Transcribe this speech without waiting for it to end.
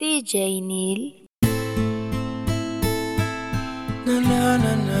DJ Neil. Na na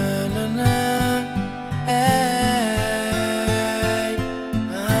na na na na. Ey,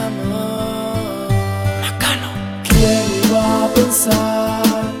 amor. Bacano. ¿Quién iba a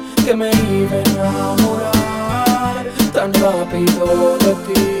pensar que me iba a enamorar tan rápido de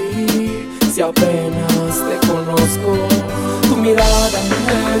ti? Si apenas te conozco, tu mirada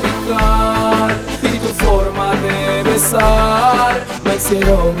angelical y tu forma de besar me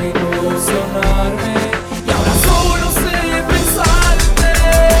hicieron ilusionarme. Y ahora solo sé pensarte.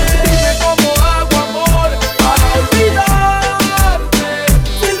 Dime cómo hago, amor, para olvidarte.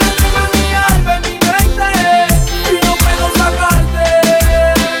 Si te tengo en mi alma, en mi mente, y no puedo sacarte.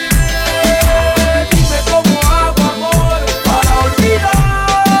 Dime cómo hago, amor, para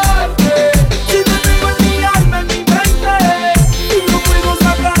olvidarte. Si te tengo en mi alma, en mi mente, y no puedo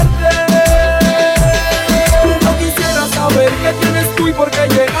sacarte. No quisiera saber qué tienes tú y por qué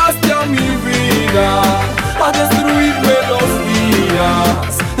llegaste a mi vida a destruirme los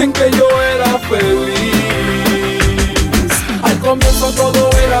días en que yo era feliz. Al comienzo todo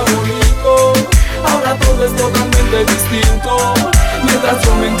era bonito, ahora todo es totalmente distinto. Mientras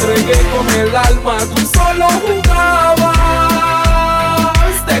yo me entregué con el alma, tú solo jugabas.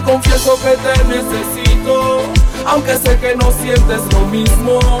 Te confieso que te necesito, aunque sé que no sientes lo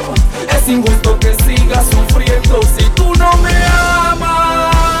mismo. Es injusto que sigas sufriendo si tú no me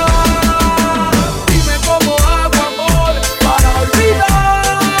amas. Dime cómo hago, amor, para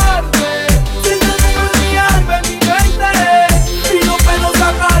olvidarte. Si te tengo en mi alma, en mi mente, y no puedo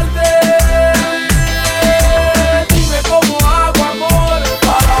sacarte. Dime cómo hago, amor,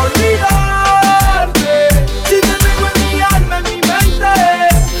 para olvidarte. Si te tengo en mi alma, en mi mente,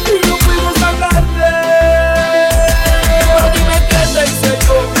 y no puedo sacarte. Pero dime qué te hice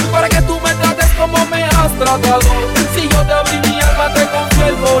yo para que tú me trates como me has tratado. Si yo te abrí mi alma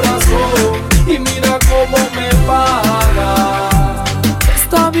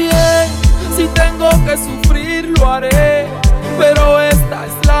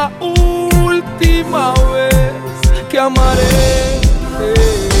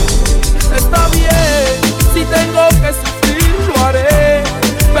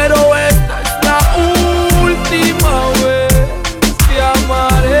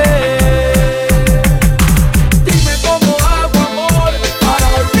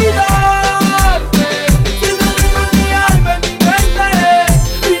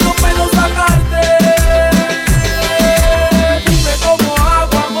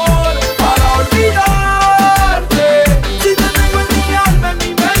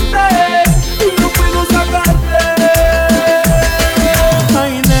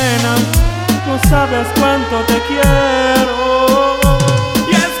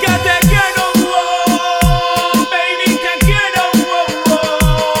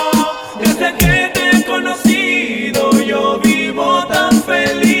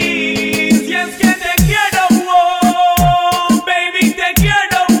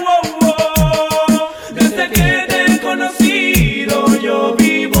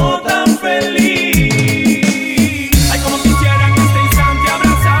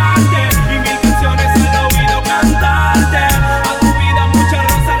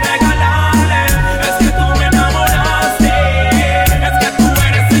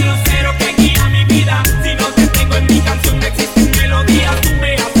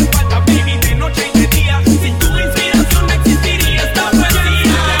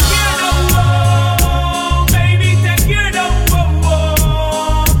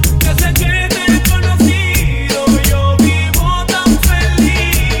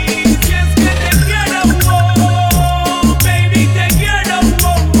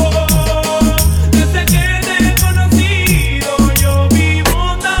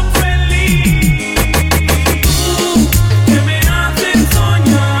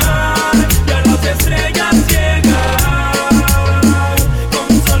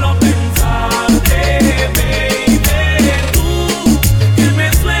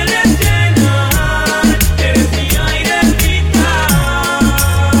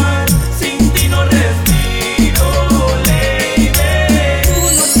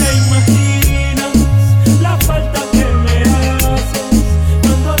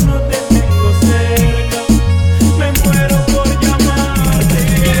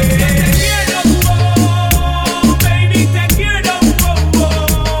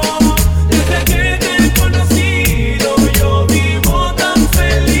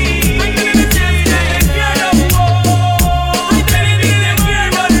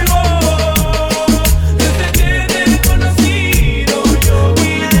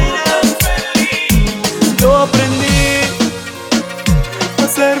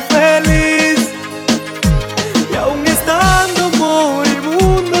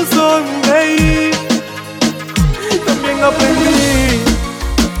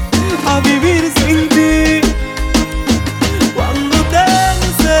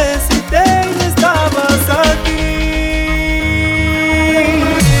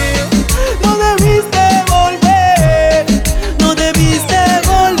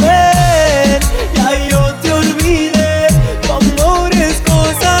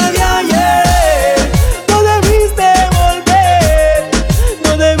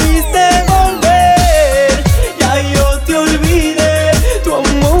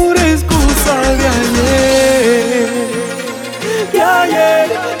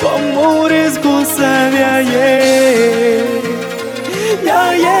amor es cosa de ayer. De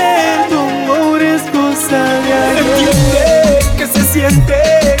ayer, tu amor es cosa de ayer. Entiende que se siente,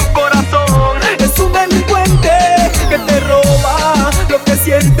 corazón es un delincuente que te roba lo que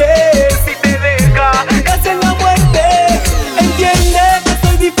sientes y te deja casi en la muerte. Entiende que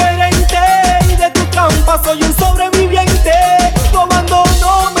soy diferente y de tu trampa soy un sobreviviente. Tu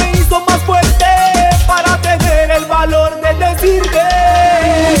abandono me hizo más fuerte para tener el valor de decirte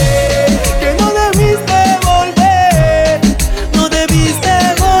que no debiste volver, no debiste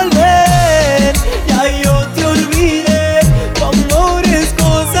volver. Ya yo te olvidé, tu amor es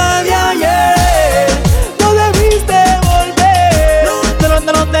cosa de ayer. No debiste volver,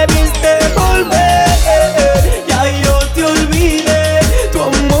 no debiste volver. Ya yo te olvidé, tu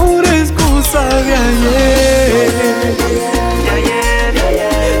amor es cosa de ayer.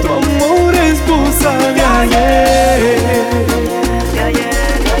 Tu amor es cosa de ayer.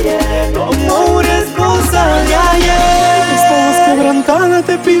 Tu amor es cosa de ayer. Estás quebrantada,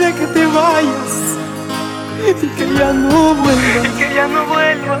 te pide que te vayas y que ya no vuelvas, Que ya no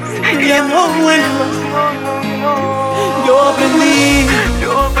vuelvas, que ya no vuelvas. no. Yo aprendí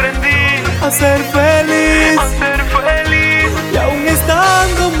a ser feliz, a ser feliz, y aún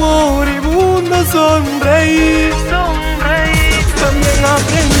estando moribundo sonreír. sonreír.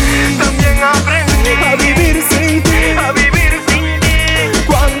 También aprendí a vivir sin ti, a vivir sin ti.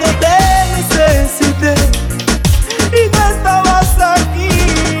 cuando te necesité y no estabas aquí.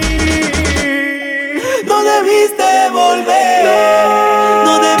 No debiste volver,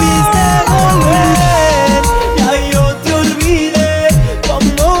 no debiste volver. Ya yo te olvidé, tu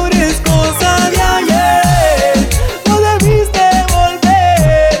amor es cosa de ayer. No debiste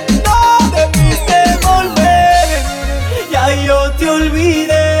volver, no debiste volver. Ya yo te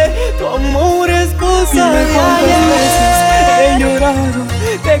olvidé, tu amor es cosa de ayer. He llorado,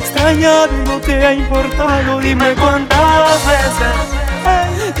 te he extrañado y no te ha importado. Dime cuántas veces,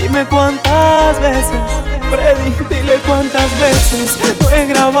 dime cuántas veces. Freddy, dile cuántas veces lo he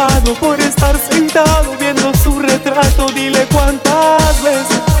grabado por estar sentado viendo su retrato. Dile cuántas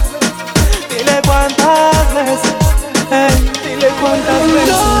veces, dile cuántas veces, dile cuántas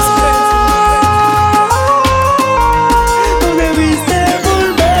veces. No debiste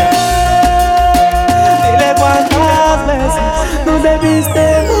volver. Dile cuántas veces no debiste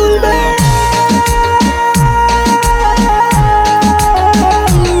volver.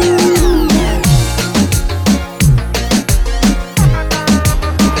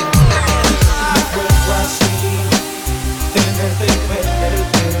 Tenerte y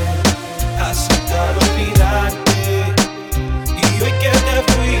perderte, aceptar olvidarte. Y hoy que te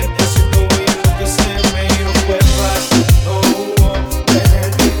fuiste, siento bien que se me no vuelvas. Oh,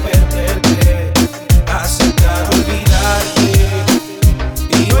 tenerte y perderte, aceptar olvidarte.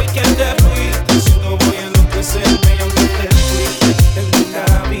 Y hoy que te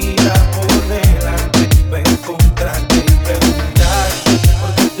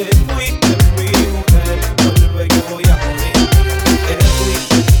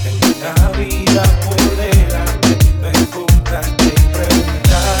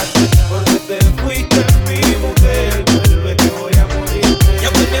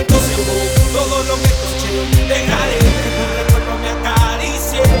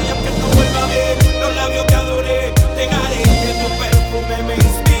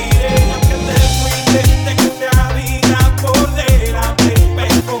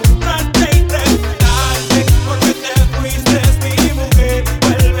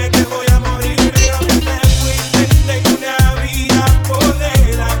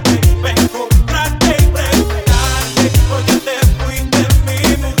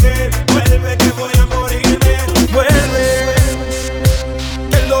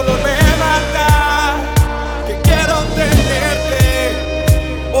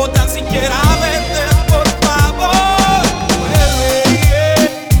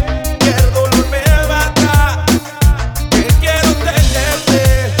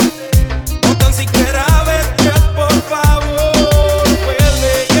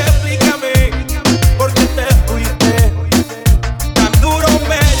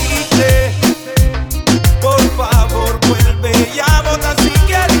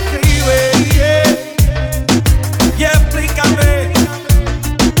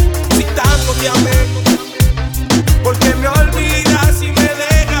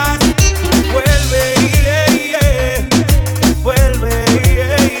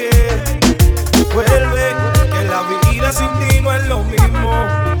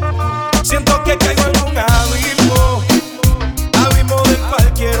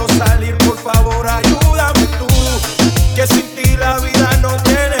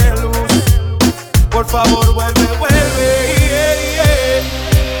favor, vuelve, vuelve, yeah, yeah.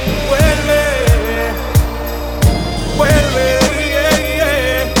 Vuelve, vuelve, yeah,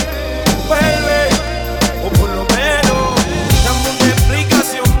 yeah. Vuelve, o por lo menos dame una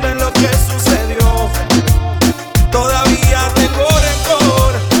explicación de lo que sucedió. Todavía tengo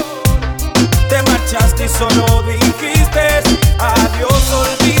rencor. Te marchaste y solo dijiste adiós,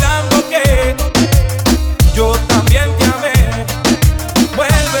 olvidando que yo también te amé.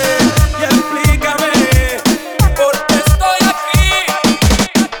 Vuelve y explícame por qué estoy aquí.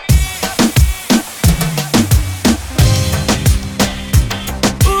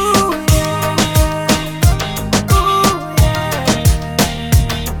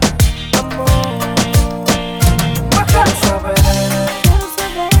 Quiero saber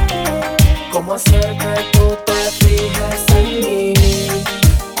cómo hacer que tú te fijes en mí.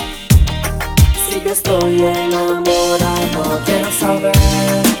 Si yo estoy enamorado, quiero saber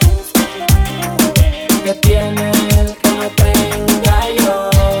qué tiene el que no tenga yo,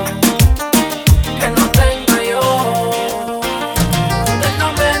 que no tenga yo.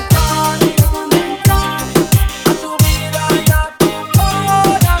 Déjame entrar a tu vida y a tu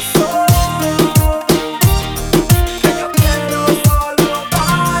corazón, que yo quiero solo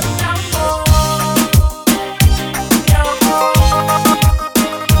darte amor, mi amor.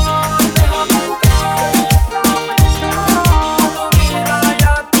 Déjame entrar a tu vida y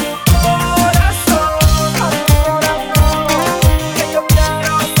a tu corazón, que yo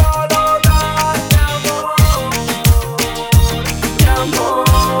quiero solo darte amor, mi amor.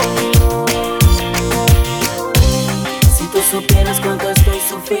 Si tú supieras cuánto estoy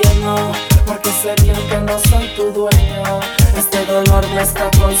sufriendo, porque sé bien que no soy tu dueño. Este dolor me está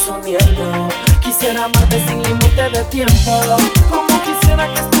consumiendo. Quisiera amarte sin límite de tiempo, como quisiera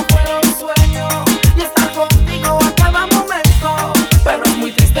que esto fuera un sueño y estar contigo a cada momento. Pero es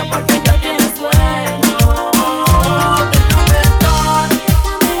muy triste porque ya tienes dueño. Déjame entrar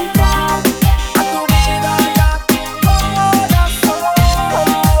a tu vida y a tu corazón,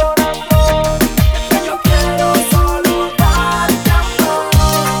 que yo quiero solo darte amor,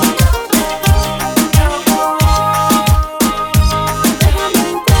 mi amor. Déjame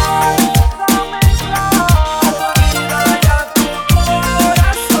entrar a tu vida y a tu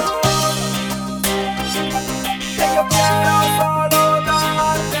corazón, que yo quiero solo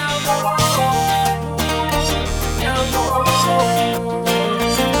darte amor, mi amor.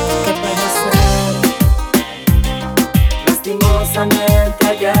 ¿Qué puede ser? Lastimosamente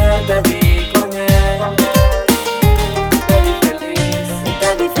ayer te vi con él. Te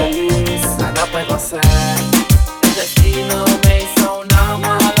vi feliz, nada puedo hacer. El destino me hizo una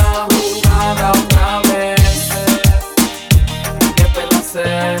mala jugada otra vez. ¿Qué puedo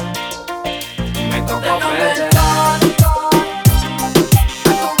hacer? Me tocó perder. A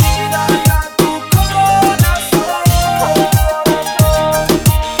tu vida y a tu corazón,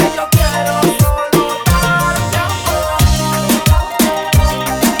 que yo quiero solo darte amor, mi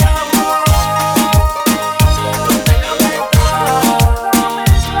amor. Déjame entrar,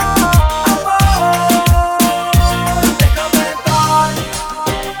 amor. Déjame entrar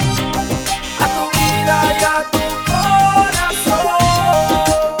a tu vida y a tu corazón,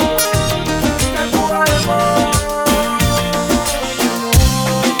 que tu amor.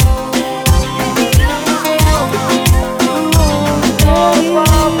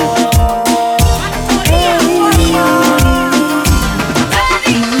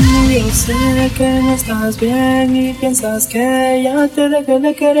 Yo sé que no estás bien y piensas que ya te dejé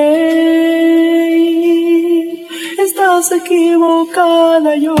de querer. Estás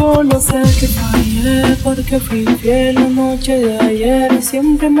equivocada, yo lo sé que fallé, porque fui infiel la noche de ayer y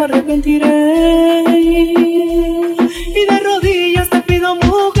siempre me arrepentiré. Y de rodillas te pido,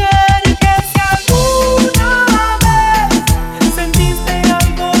 mujer, que si alguna vez sentiste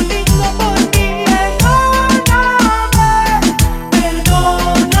algo lindo por mí, perdóname,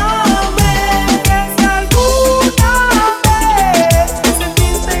 que si alguna vez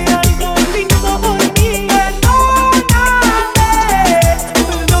sentiste algo lindo por mí, perdóname.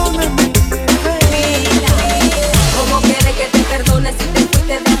 ¿Cómo quieres que te perdone si te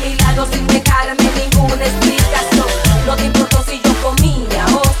fuiste de mi lado sin dejarme ninguna explicación? No te importó si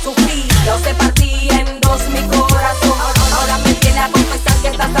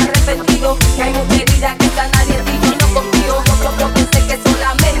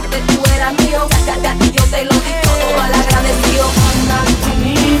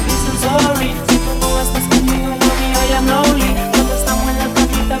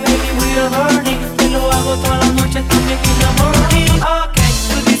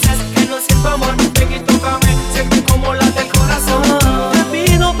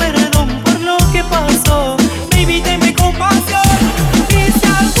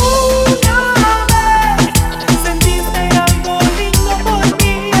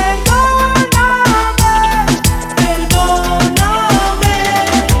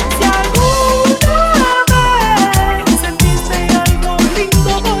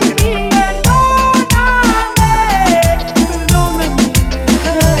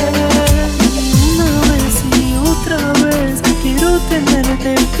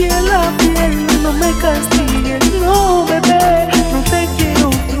tenerte piel a piel. No me castigues, no bebé, no te quiero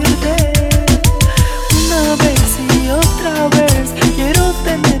perder. Una vez y otra vez quiero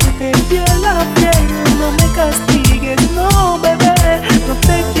tenerte piel a piel. No me castigues, no bebé, no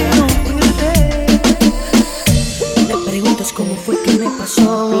te quiero perder. Me preguntas cómo fue que me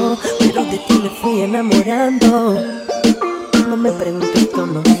pasó, pero de ti me fui enamorando. No me preguntes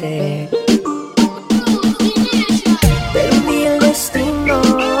cómo sé, pero un día el destino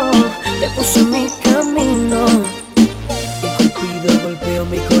te puso en mi camino y Cupido golpeó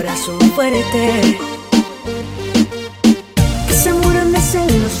mi corazón fuerte. Que se muran de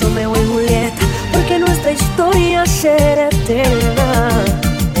celos Romeo y Julieta, porque nuestra historia será eterna.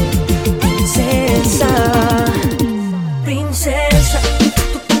 Princesa, princesa,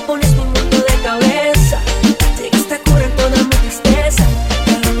 tú te pones mi mundo de cabeza. Llegaste a curar toda mi tristeza.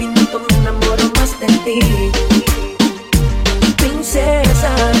 Cada minuto me enamoro más de ti.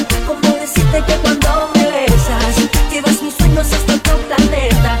 Princesa, ¿cómo decirte que cuando me besas llevas mis sueños hasta otro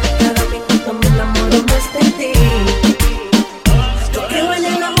planeta? Cada minuto me enamoro más de ti. Yo creo en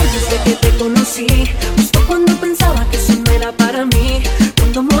el amor desde que te conocí, justo cuando pensaba que eso no era para mí,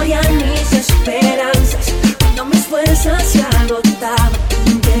 cuando morían mis esperanzas, cuando mis fuerzas se agotaban,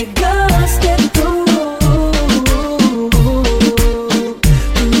 llegaste tú,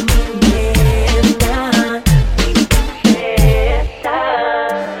 mi nena, mi princesa.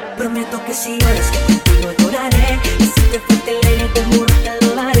 Prometo que si lloras que contigo lloraré, y si te falta el aire te juro te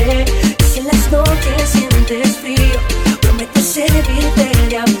lo daré. Y si en las noches sientes frío, prometo servirte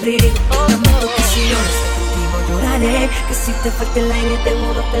de abrigo. Prometo que si lloras que contigo lloraré, que si te falta el aire te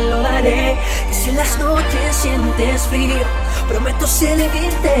juro te lo daré. Y si en las noches sientes frío, prometo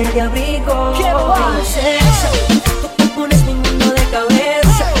servirte de abrigo. Princesa, tú te pones mi mundo de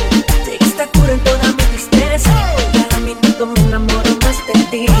cabeza. Llegaste a curar toda mi tristeza. Cada minuto me enamoro más de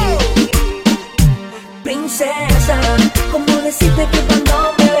ti. Princesa, ¿cómo decirte que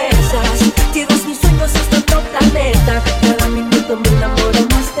cuando me besas llevas mis sueños hasta otro planeta? Cada minuto me enamoro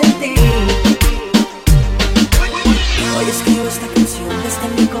más de ti. Hoy escribo esta canción desde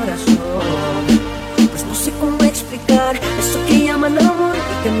mi corazón, pues no sé cómo explicar eso que llaman amor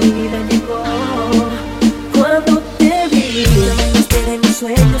y que a mi vida llegó. Cuando te vi, yo me mostré de mis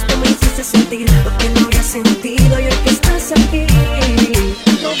sueños, tú me hiciste sentir lo que no había sentido. Y hoy que estás aquí,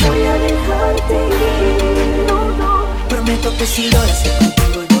 no voy a dejarte ir, no, no. Prometo que si lloras que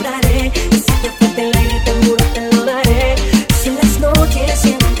contigo lloraré, y si te falta el aire te juro te lo daré. Y si en las noches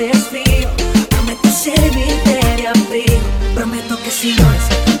sientes frío, prometo servirte de abrigo. Prometo que si lloras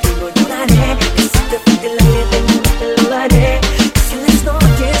que contigo lloraré, y si te falta el aire te juro te lo daré. Y si en las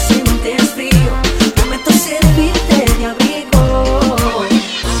noches sientes frío, prometo servirte de abrigo.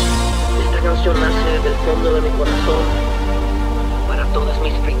 Esta canción nace del fondo de mi corazón para todas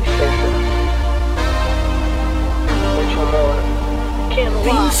mis princesas. Mucho amor.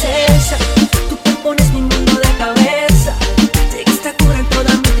 Princesa, tú te pones mi mundo de cabeza. Llegaste a curar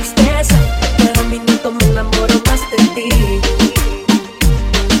toda mi tristeza. Cada minuto me enamoro más de ti.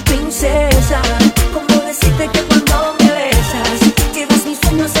 Princesa, ¿cómo decirte que cuando me besas llevas mis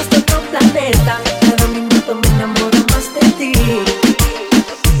sueños hasta otro planeta? Cada minuto me enamoro más de ti.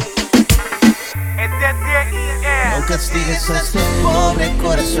 No castigues a este pobre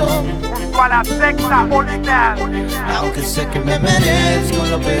corazón, Junto a la secta original, aunque sé que me merezco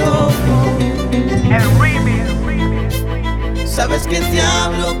lo peor. el remix. Sabes que te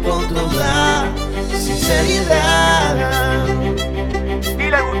hablo con toda sinceridad.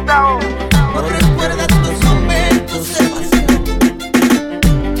 Dile Gustavo, No recuerdas los momentos de pasión,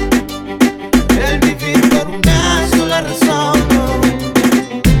 el vivir por una sola razón.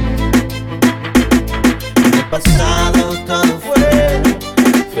 En el pasado todo fue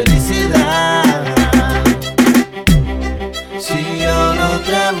felicidad. Si yo no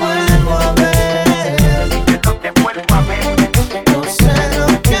te vuelvo a ver, no te vuelvo a ver. no sé lo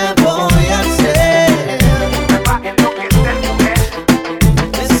que voy a hacer. Me va a enloquecer, mujer.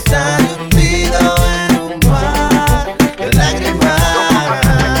 Estar hundido en un mar de lágrimas.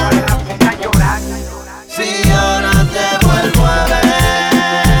 A llorar, Si yo no te vuelvo a ver,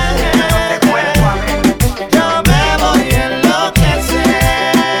 no te vuelvo a ver. yo me voy a enloquecer.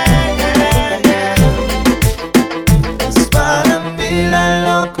 Es para mí la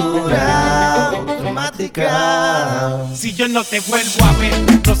locura automática. Si yo no te vuelvo a ver,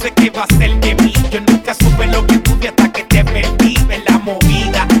 no sé qué va a ser de mí. Yo nunca supe lo que tuve hasta que te perdí en la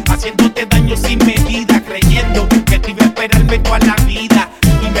movida, haciéndote daño sin medida, creyendo que te iba a esperarme toda la vida.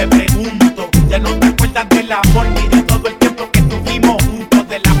 Y me pregunto, ya no te acuerdas del amor ni de todo el tiempo que tuvimos juntos,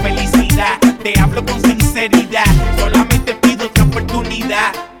 de la felicidad. Te hablo con sinceridad, solamente pido otra oportunidad.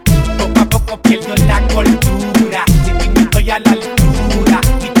 dura. Poco a poco pierdo la cordura. Si no estoy a la altura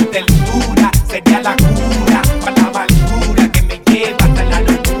y tu ternura sería la cura para la amargura que me lleva hasta la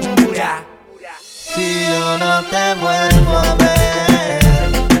locura. Si yo no te vuelvo a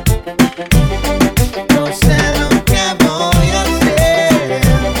ver, no sé lo que voy a hacer.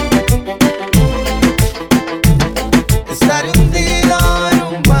 Estaré hundido en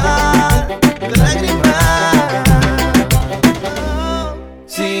un mar de lágrimas.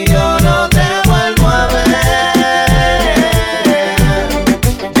 Si yo no te vuelvo a ver,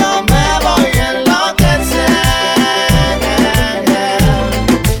 yo me voy a enloquecer.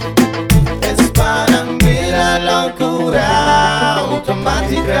 Es para mí la locura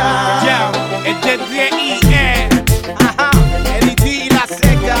automática. Yo, el D.D.I.E. Ajá, el D y la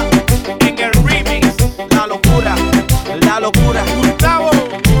seca en el remix. La locura, Gustavo,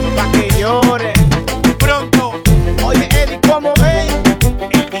 pa' que llore pronto. Oye, Eddie, ¿cómo ves?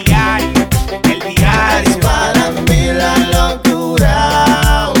 El diario. Es para mí la locura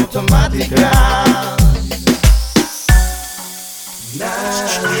automática. Nadie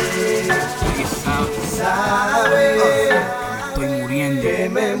sabe Estoy muriendo. que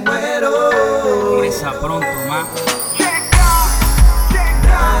me muero. Regresa pronto, ma.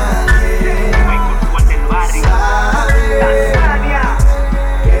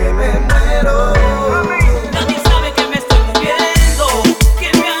 Que me muero. Nadie sabe que me estoy muriendo, que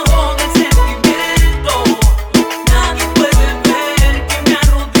me ahoga el sentimiento. Nadie puede ver que me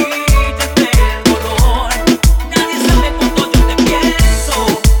arrodillo ante el dolor. Nadie sabe cuánto yo te pienso,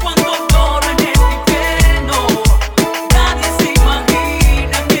 cuánto lloro en el infierno. Nadie se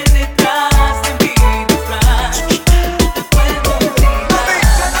imagina que detrás de mi disfraz no te puedo olvidar.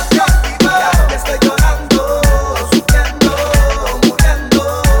 Que estoy llorando, sufriendo, muriendo.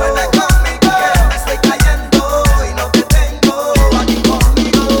 Vuelve conmigo, que me estoy cayendo y no te tengo aquí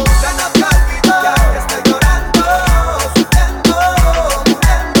conmigo. Ya no te olvido que estoy llorando, sufriendo,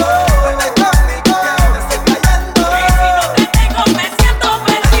 muriendo. Vuelve conmigo, que me estoy cayendo. Y si no te tengo me siento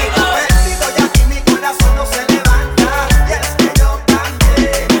perdido. Perdido y aquí mi corazón no se levanta. Y es que yo canté,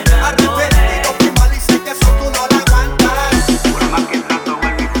 arrepentido, fui mal y sé que eso tú no lo aguantas. Por más que trato,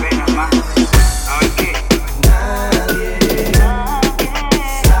 vuelve y pena, ma. ¿Sabes qué? Nadie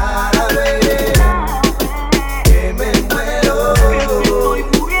sabe que me muero. Estoy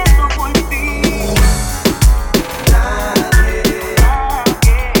muriendo por ti. Nadie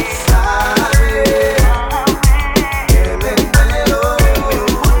sabe que me muero.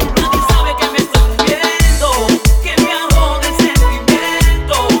 Nadie sabe que me estoy muriendo, que me ahoga el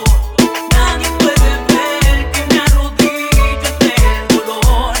sentimiento. Nadie puede ver que me arrodillo ante el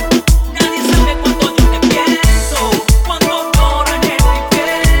dolor. Nadie sabe cuánto yo te pienso, cuánto lloro en el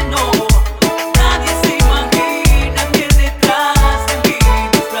infierno. Nadie se imagina que detrás de mi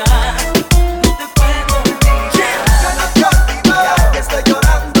disfraz no te puedo olvidar. Ya no te olvido que estoy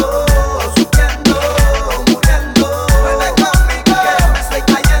llorando, sufriendo, muriendo. Vuelve conmigo, que me estoy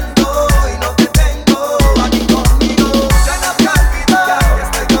cayendo y no te tengo aquí conmigo. Ya no te olvido que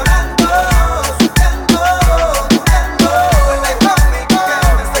estoy llorando, sufriendo, muriendo. Vuelve conmigo, que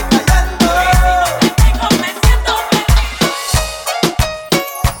me estoy cayendo. Me siento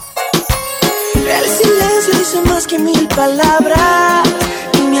El silencio dice más que 1000 palabras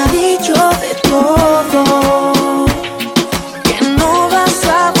y me ha dicho de todo, que no vas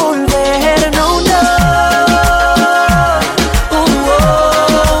a volver, no, no. Oh,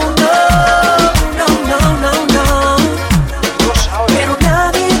 no, no, no, no, no. Pero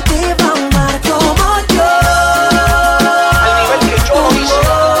nadie te va a amar como yo. Al nivel que yo lo hice.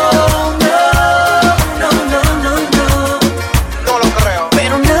 No, no, no, no, no.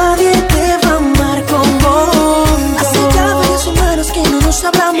 Pero nadie te va a amar como hace ya varias semanas que no nos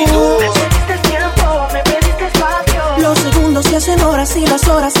hablamos. Me pediste el tiempo, me pediste espacio. Los segundos se hacen horas y las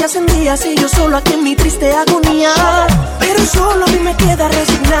horas se hacen días y yo solo aquí en mi triste agonía. Pero solo a mí me queda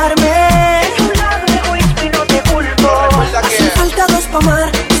resignarme. Es un lado de egoísmo y no te culpo. Hacen falta dos pa'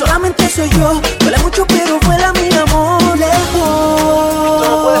 amar, solamente soy yo. Duele mucho pero vuela mi amor.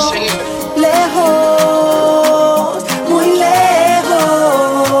 Lejos, lejos, muy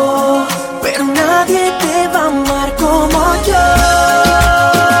lejos. Pero nadie te va a amar como yo.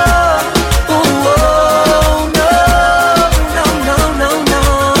 Oh, no, no, no, no, no.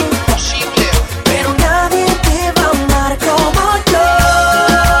 Pero nadie te va a amar como yo.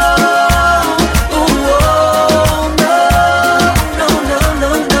 Oh, no, no, no,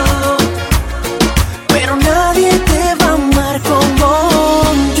 no, no.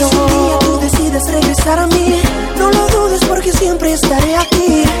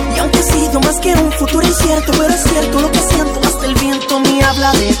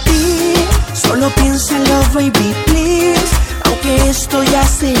 baby, please, aunque esto ya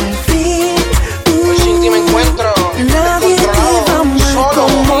sea el fin. Hoy sin ti me encuentro Nadie te va a amar solo,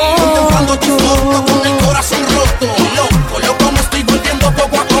 como contemplando tu yo. foto con el corazón roto. Loco, loco, me estoy volviendo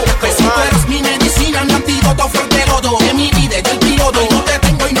poco a poco. Si tú eres mi medicina, mi antídoto fuerte lodo. De mi vida y del piloto, no te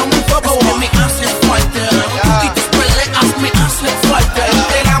tengo y no me enfoco. Es que me hace falta, tú y tus peleas me hacen falta.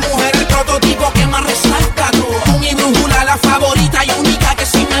 De la mujer el prototipo que más resalta. Tú mi brújula, la favorita y única que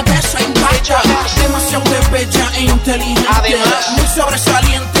si me besa impacta. Demasiado bella e inteligente, además muy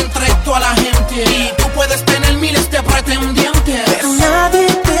sobresaliente entre toda la gente. Y tú puedes tener miles de pretendientes, pero nadie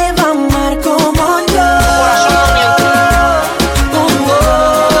te va a amar como yo. corazón no miente.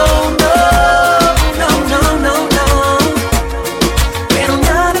 Pero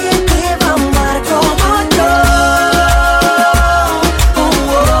nadie te va a amar como yo.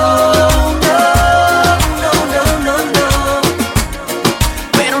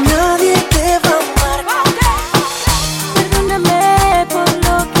 Pero nadie te va a amar. Perdóname por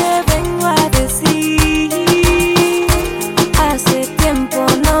lo que vengo a decir. Hace tiempo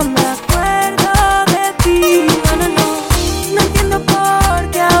no me acuerdo de ti. No entiendo por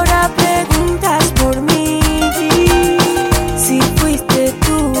qué ahora preguntas por mí. Si fuiste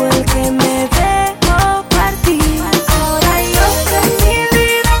tú el que me dejó partir. Ahora yo en mi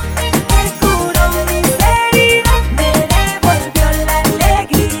vida que curó mis heridas. Me devolvió la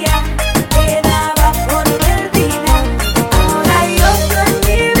alegría que daba por perdida. Ahora yo en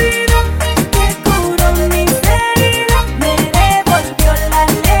mi vida que curó mis heridas. Me devolvió la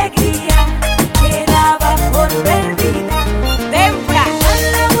alegría que daba por perdida. Tempra, da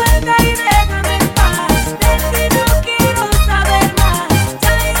la vuelta y déjame en paz. De ti no quiero saber más.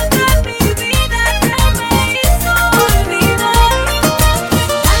 Ya hay otra en mi vida que me hizo olvidar.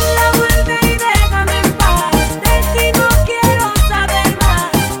 Da la vuelta y déjame en paz. De ti no quiero saber más.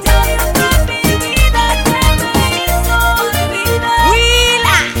 Ya hay otra en mi vida que me hizo olvidar.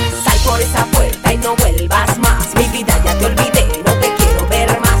 ¡Huila! Sal por esa puerta y no vuelvas más. Mi vida ya te olvidé, no te quiero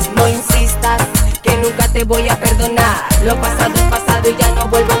ver más. No insistas, que nunca te voy a perdonar. Lo pasado es pasado y ya no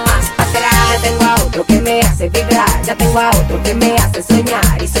vuelvo más atrás. Ya tengo a otro que me hace vibrar. Ya tengo a otro que me hace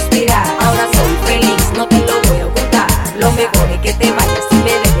soñar y suspirar. Ahora soy feliz, no te lo voy a ocultar. Lo mejor es que te vayas y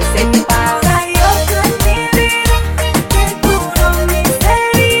me dejes en paz. Hay otro en mi vida que curó mis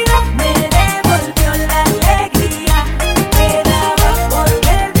heridas. Me devolvió la alegría que daba por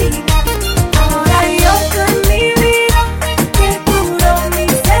perdida. Ahora hay otro en mi vida que curó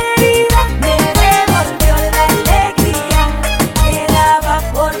mis heridas. Me devolvió la alegría que daba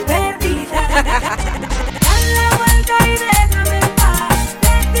por perdida. Da la vuelta y déjame en paz.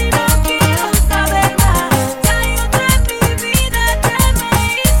 De ti no quiero saber más. Ya hay otra en mi vida que me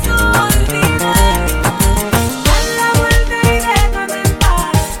hizo olvidar. Da la vuelta y déjame en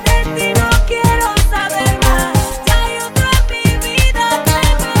paz. De ti no quiero saber más. Ya hay otra en mi vida que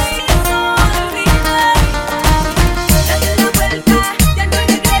me hizo olvidar. Date la vuelta, ya no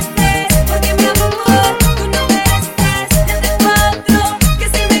regreses, porque mi amor, tú no mereces. Ya tengo a otro que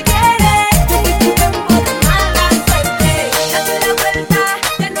si me quiere, yo fui tu tiempo de mala suerte. Date la vuelta,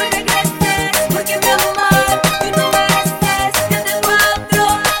 ya no regreses, porque mi amor, tú no mereces. Ya tengo a otro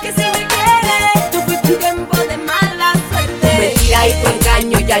que si me quiere, yo fui tu tiempo de mala suerte. Mentira y tu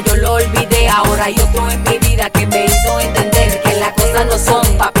engaño ya yo lo olvidé. Ahora hay otro en mi vida que me hizo entender que las cosas no son,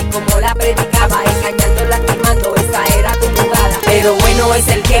 papi, como la predicaba. Engañando, lastimando, esa era tu jugada. Pero bueno es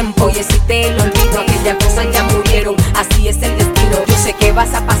el tiempo y existe el olvido. Aquellas cosas ya murieron, así es el destino. Yo sé que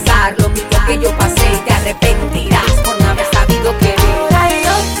vas a pasar lo mismo que yo pasé y te arrepentirás por no haber sabido querer. Hay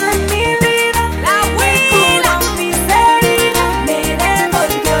otro en mi vida, la huila, mis heridas. Me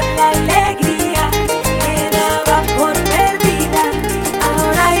devolvió la alegría que daba por perdida.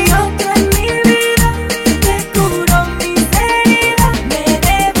 Ahora hay otro en mi vida que curó mis heridas. Me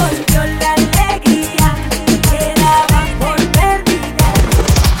devolvió la alegría que daba por perdida.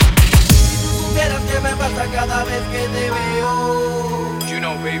 supieras que me pasa cada vez que te veo. You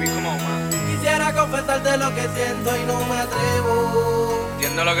know, baby, come on, man. Quisiera confesarte lo que siento y no me atrevo.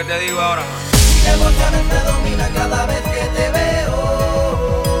 Entiendo lo que te digo ahora, man. Mis emociones me dominan cada vez que te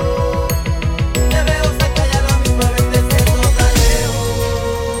veo. Te veo cerca y a la misma vez te siento tan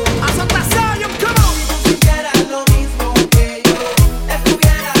lejos. A Santa Zion, come on. Si tú sintieras lo mismo que yo,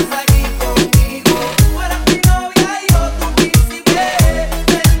 estuvieras aquí conmigo. Fueras mi novia y yo tu príncipe.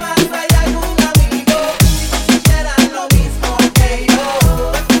 Del más allá y un amigo. Si tú sintieras lo mismo que yo,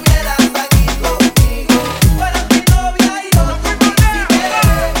 estuvieras aquí conmigo. Fueras mi novia y yo tu príncipe.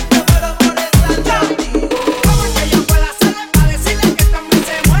 Yo muero por estar contigo. Como que yo pueda hacer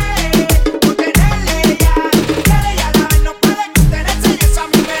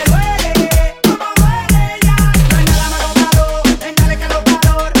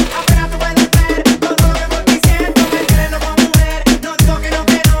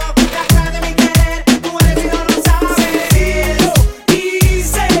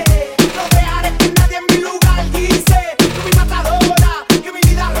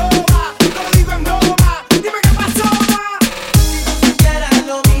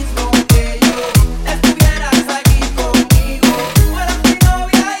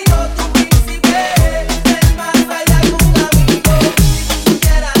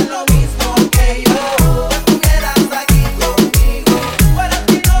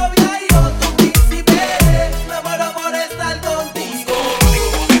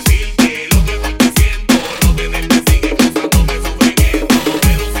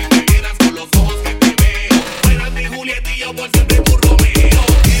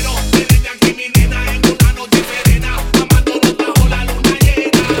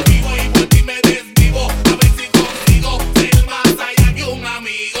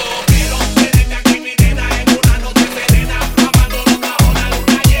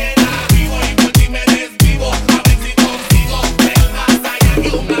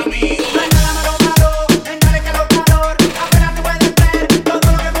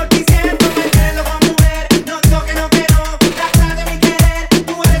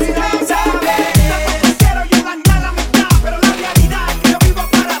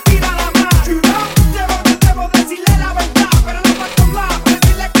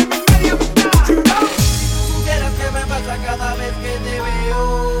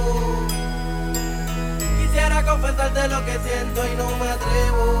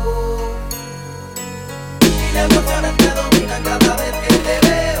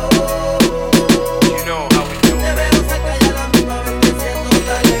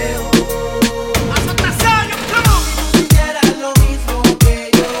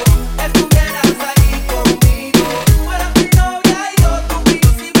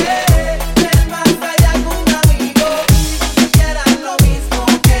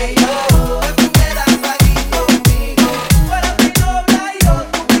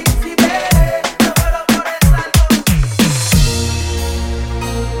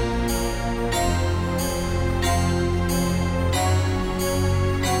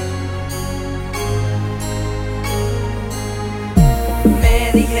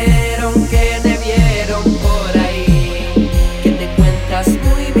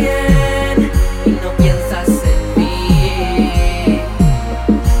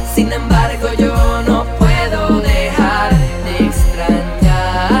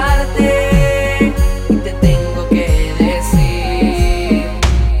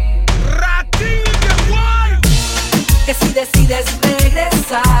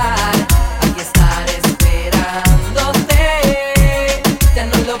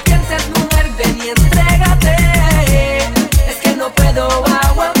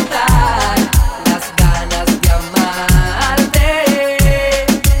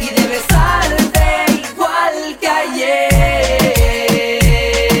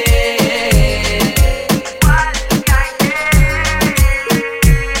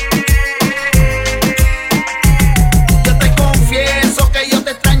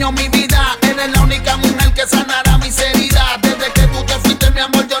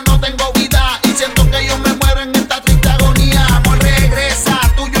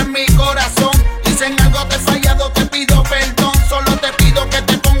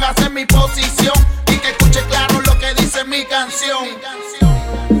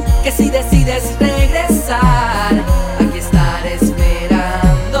que si decides regresar, aquí estaré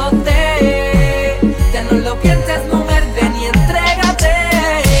esperándote. Ya no lo pienses, mujer, ven y entrégate.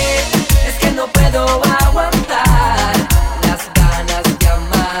 Es que no puedo aguantar las ganas de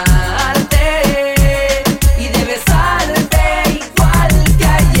amarte y de besarte igual que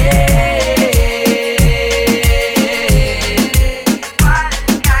ayer.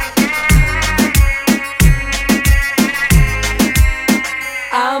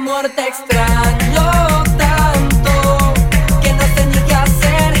 Amor, te extraño tanto que no sé ni qué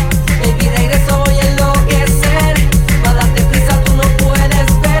hacer. Baby, regreso, voy a enloquecer. Va, date prisa, tú no puedes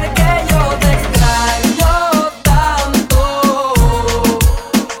ver que yo te extraño tanto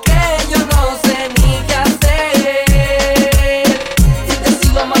que yo no sé ni qué hacer. Si te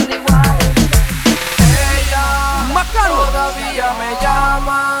sigo amando igual. Ella todavía me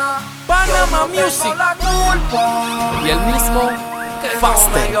llama. Panama Music. Tengo la culpa. Y el mismo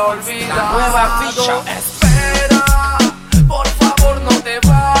Faster, la nueva ficha. Espera, por favor no te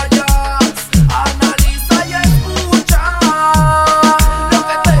vayas. Analiza y escucha lo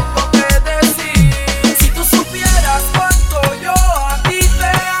que tengo que decir. Si tú supieras cuánto yo a ti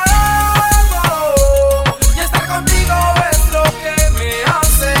te amo, y estar contigo es lo que me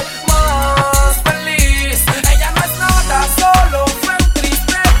hace más feliz. Ella no es nada, solo fue un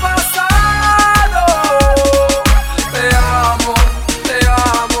triste pasado. Te amo, te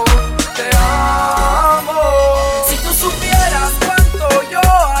amo, te amo. Si tú supieras cuánto yo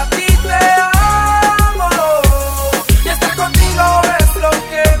a ti te amo, y estar contigo es lo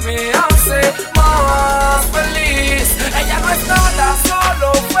que me hace más feliz. Ella no es nada, solo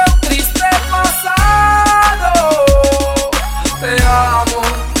fue un triste pasado. Te amo,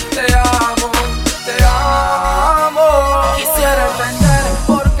 te amo, te amo. Quisiera entender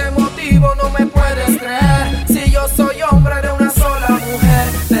por qué motivo no me puedes creer. Si yo soy hombre de una sola mujer,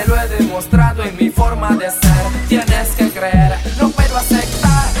 te lo he demostrado en mi forma de ser. Tienes que creer, no puedo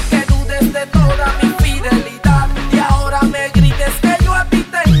aceptar que dudes de toda mi fidelidad y ahora me grites que yo a ti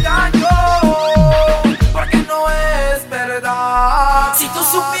te engaño, porque no es verdad. Si tú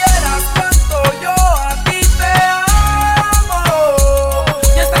supieras cuánto yo